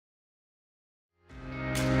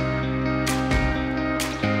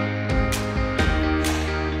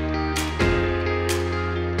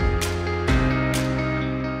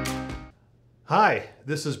Hi,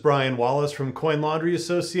 this is Brian Wallace from Coin Laundry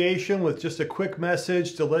Association with just a quick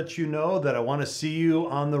message to let you know that I want to see you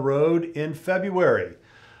on the road in February.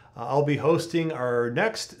 I'll be hosting our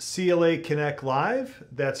next CLA Connect Live.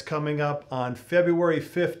 That's coming up on February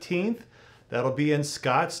 15th. That'll be in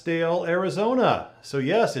Scottsdale, Arizona. So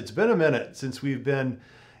yes, it's been a minute since we've been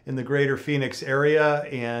in the greater Phoenix area,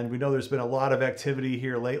 and we know there's been a lot of activity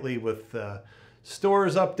here lately with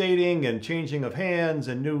stores updating and changing of hands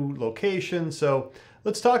and new locations. So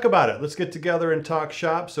let's talk about it. Let's get together and talk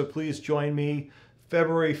shop. So please join me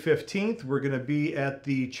February 15th. We're going to be at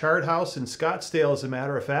the Chart House in Scottsdale, as a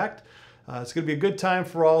matter of fact. It's going to be a good time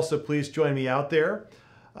for all, so please join me out there.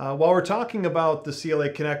 While we're talking about the CLA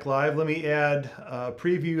Connect Live, let me add a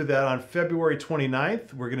preview that on February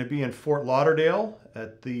 29th, we're going to be in Fort Lauderdale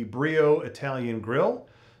at the Brio Italian Grill.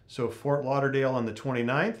 So Fort Lauderdale on the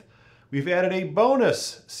 29th. We've added a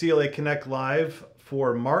bonus CLA Connect Live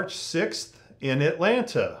for March 6th in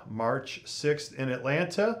Atlanta. March 6th in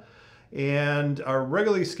Atlanta. And our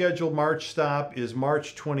regularly scheduled March stop is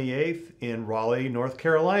March 28th in Raleigh, North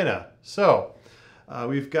Carolina. So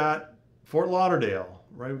we've got Fort Lauderdale,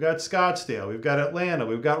 right? We've got Scottsdale, we've got Atlanta,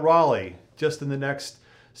 we've got Raleigh just in the next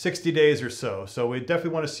 60 days or so. So we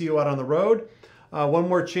definitely want to see you out on the road. One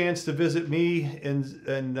more chance to visit me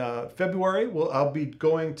in February. I'll be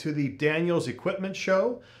going to the Daniels Equipment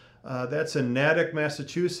Show. That's in Natick,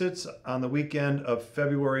 Massachusetts on the weekend of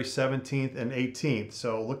February 17th and 18th.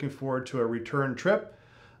 So looking forward to a return trip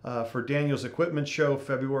for Daniels Equipment Show,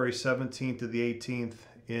 February 17th to the 18th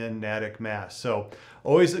in Natick, Mass. So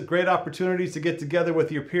always great opportunities to get together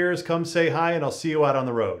with your peers. Come say hi and I'll see you out on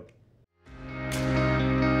the road.